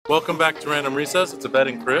Welcome back to Random Recess. It's Abed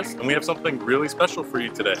and Chris, and we have something really special for you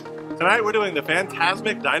today. Tonight we're doing the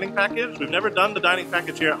Fantasmic Dining Package. We've never done the dining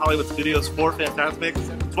package here at Hollywood Studios for Fantasmic.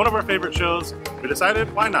 It's one of our favorite shows. We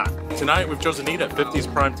decided, why not? Tonight we've chosen to eat at 50's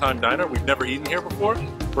Primetime Diner. We've never eaten here before.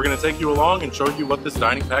 We're going to take you along and show you what this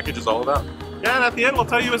dining package is all about. Yeah, and at the end we'll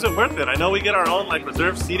tell you, is it worth it? I know we get our own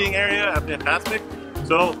reserved seating area at Fantasmic,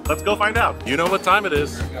 so let's go find out. You know what time it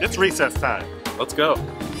is. It's recess time. Let's go.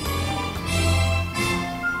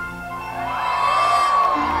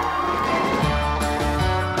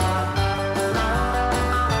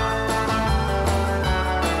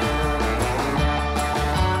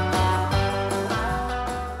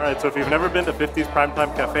 Alright, so if you've never been to 50's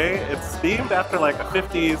Primetime Cafe, it's themed after a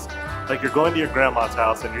 50's, you're going to your grandma's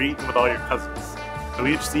house and you're eating with all your cousins. So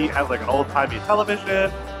each seat has an old-timey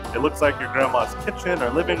television. It looks like your grandma's kitchen or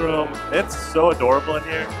living room. It's so adorable in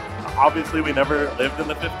here. Obviously, we never lived in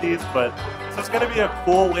the 50's, but it's just going to be a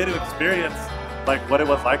cool way to experience what it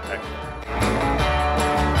was like back then.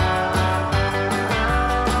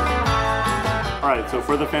 Alright, so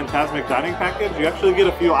for the Fantasmic Dining Package, you actually get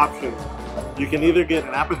a few options. You can either get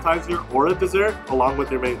an appetizer or a dessert along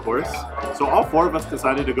with your main course. So all four of us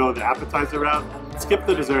decided to go the appetizer route, skip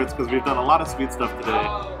the desserts because we've done a lot of sweet stuff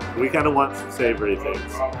today. We kind of want some savory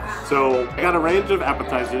things. So I got a range of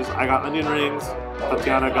appetizers. I got onion rings,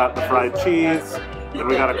 Tatiana got the fried cheese, and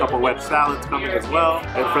we got a couple wedge salads coming as well.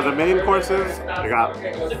 And for the main courses, I got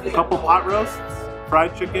a couple pot roasts,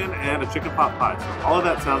 fried chicken, and a chicken pot pie. So all of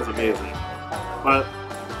that sounds amazing. But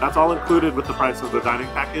that's all included with the price of the dining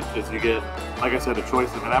package, is you get, like I said, a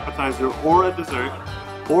choice of an appetizer or a dessert,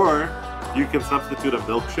 or you can substitute a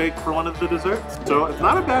milkshake for one of the desserts. So it's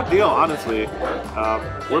not a bad deal, honestly.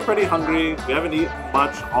 We're pretty hungry. We haven't eaten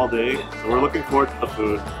much all day, so we're looking forward to the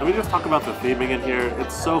food. Let me just talk about the theming in here.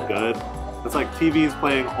 It's so good. It's like TVs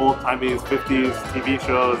playing old-timey 50s TV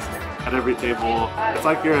shows at every table. It's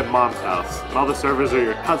like you're at mom's house. And all the servers are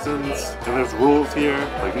your cousins, and there's rules here,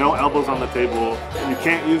 no elbows on the table. And you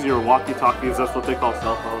can't use your walkie-talkies, that's what they call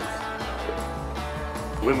cell phones,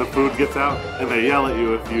 when the food gets out, and they yell at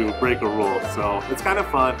you if you break a rule. So it's kind of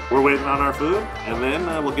fun. We're waiting on our food, and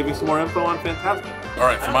then we'll give you some more info on Fantasmic.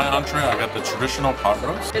 Alright, for my entree, I got the traditional pot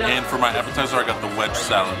roast, and for my appetizer, I got the wedge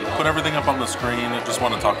salad. Put everything up on the screen, I just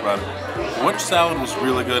want to talk about it. The wedge salad was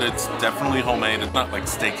really good. It's definitely homemade. It's not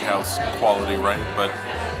steakhouse quality, right? But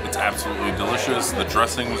it's absolutely delicious. The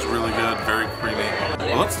dressing was really good, very creamy.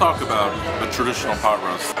 Well, let's talk about the traditional pot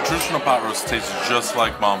roast. The traditional pot roast tastes just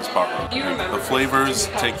like mom's pot roast. The flavors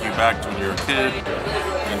take you back to when you were a kid,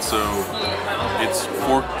 and so it's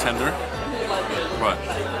fork tender. What?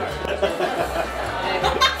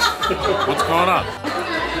 What's going on?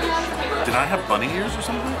 Did I have bunny ears or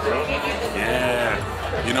something?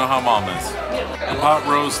 Yeah. You know how mom is. The pot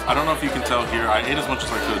roast, I don't know if you can tell here, I ate as much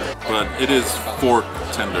as I could, but it is fork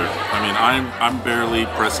tender. I mean, I'm barely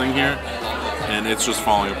pressing here, and it's just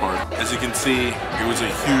falling apart. As you can see, it was a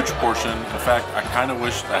huge portion. In fact, I kind of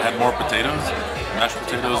wish I had more potatoes. Mashed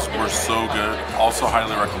potatoes were so good. Also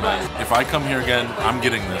highly recommend. If I come here again, I'm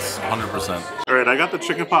getting this 100%. Alright, I got the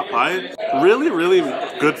chicken pot pie. Really, really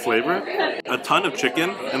good flavor. A ton of chicken,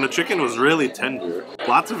 and the chicken was really tender.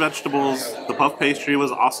 Lots of vegetables. The puff pastry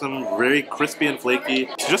was awesome. Very crispy and flaky.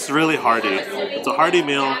 It's just really hearty. It's a hearty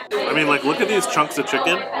meal. I mean, look at these chunks of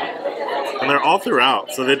chicken. And they're all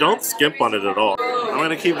throughout, so they don't skimp on it at all. I'm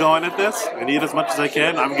gonna keep going at this and eat as much as I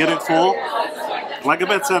can. I'm getting full. Like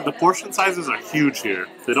Abed said, the portion sizes are huge here.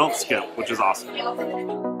 They don't skimp, which is awesome.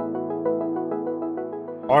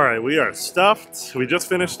 Alright, we are stuffed. We just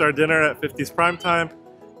finished our dinner at 50's Primetime.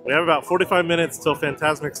 We have about 45 minutes till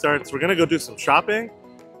Fantasmic starts. We're gonna go do some shopping,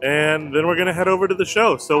 and then we're gonna head over to the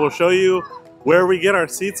show. So we'll show you where we get our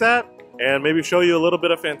seats at, and maybe show you a little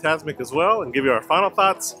bit of Fantasmic as well, and give you our final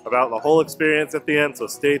thoughts about the whole experience at the end, so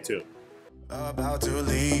stay tuned. About to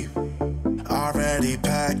leave, already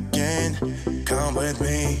packing, come with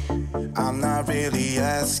me, I'm not really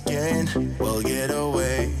asking, we'll get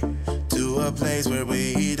away to a place where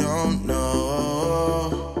we don't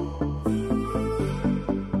know.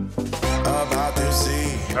 About to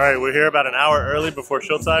see. Alright, we're here about an hour early before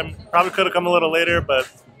showtime. Probably could have come a little later,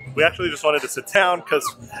 but we actually just wanted to sit down because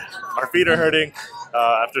our feet are hurting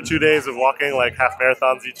after 2 days of walking half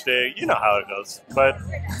marathons each day. You know how it goes. But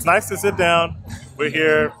it's nice to sit down. We're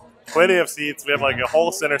here, plenty of seats. We have a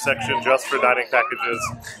whole center section just for dining packages.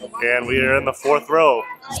 And we are in the 4th row,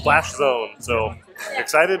 splash zone. So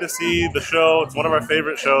excited to see the show. It's one of our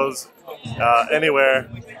favorite shows anywhere.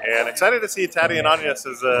 And excited to see Taddy and Anya's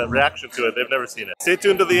reaction to it. They've never seen it. Stay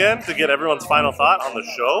tuned to the end to get everyone's final thought on the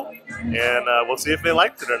show. And we'll see if they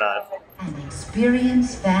liked it or not. And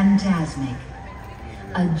experience Fantasmic.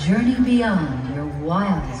 A journey beyond your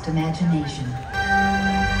wildest imagination.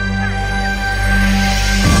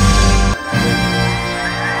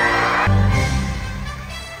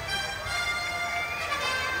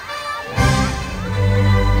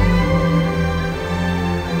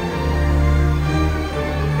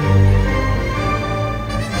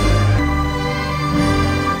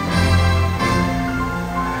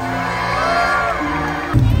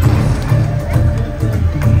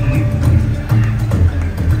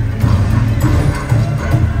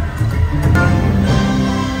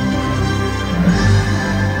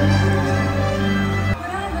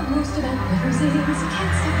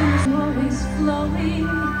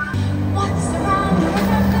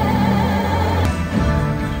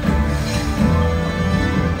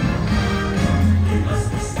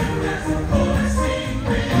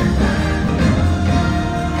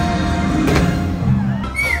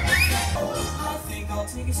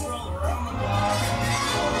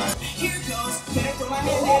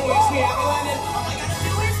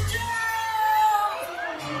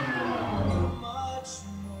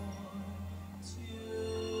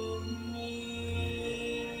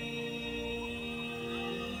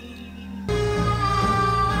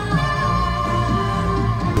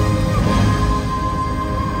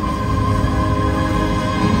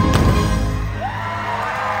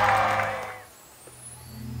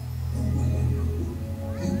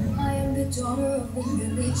 Daughter of the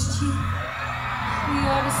village chief, we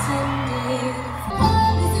are descended.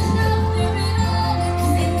 All is enough, there it all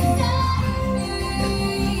inside me.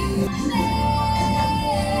 I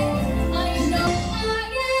know I am one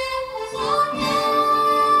day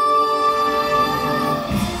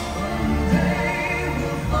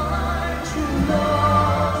we'll find true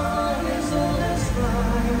love is all that's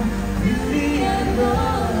fire, beauty and the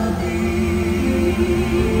beast.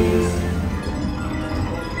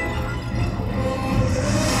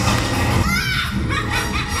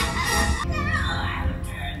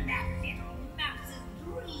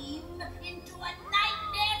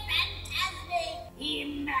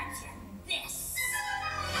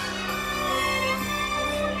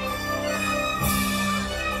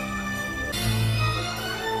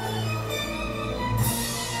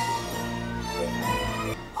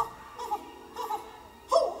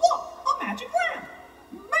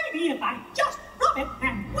 If I just rub it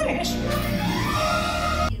and wish.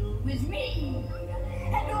 With me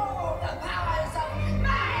and all the powers of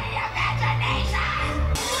my imagination.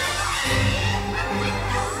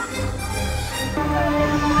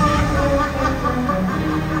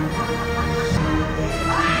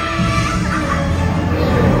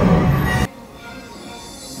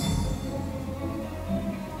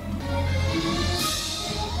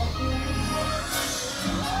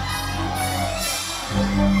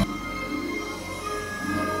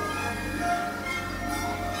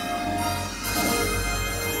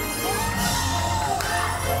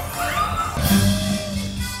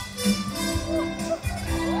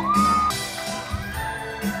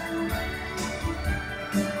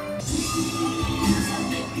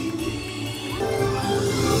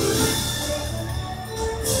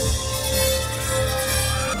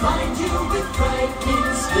 Find you with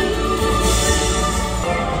brightening speed.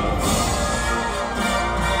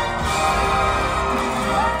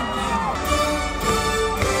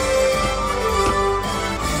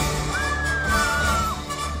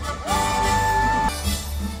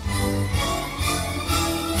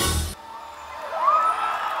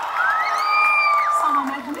 Some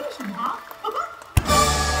imagination, huh?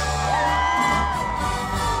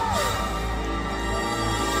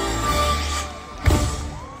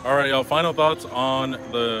 All right, y'all, final thoughts on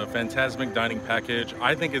the Fantasmic Dining Package.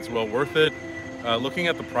 I think it's well worth it. Looking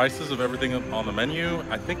at the prices of everything on the menu,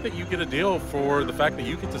 I think that you get a deal for the fact that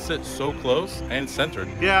you get to sit so close and centered.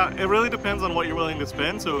 Yeah, it really depends on what you're willing to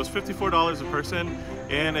spend. So it was $54 a person,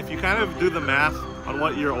 and if you kind of do the math on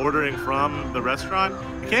what you're ordering from the restaurant,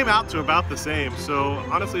 it came out to about the same. So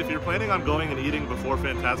honestly, if you're planning on going and eating before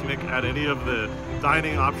Fantasmic at any of the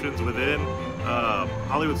dining options within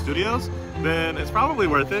Hollywood Studios, then it's probably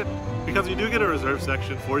worth it, because you do get a reserved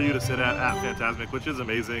section for you to sit at Fantasmic, which is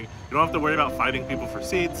amazing. You don't have to worry about fighting people for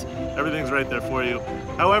seats. Everything's right there for you.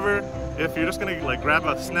 However, if you're just gonna like grab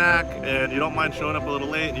a snack and you don't mind showing up a little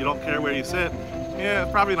late and you don't care where you sit, yeah,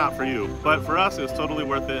 it's probably not for you. But for us, it was totally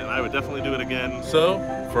worth it, and I would definitely do it again. So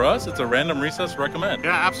for us, it's a random recess recommend.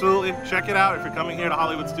 Yeah, absolutely. Check it out if you're coming here to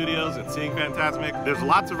Hollywood Studios and seeing Fantasmic. There's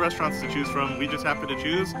lots of restaurants to choose from. We just happened to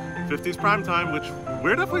choose 50's Prime Time, which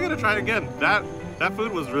we're definitely gonna try again. That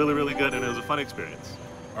food was really, really good, and it was a fun experience.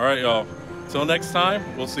 All right, y'all. Till next time,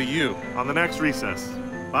 we'll see you on the next recess.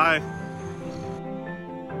 Bye.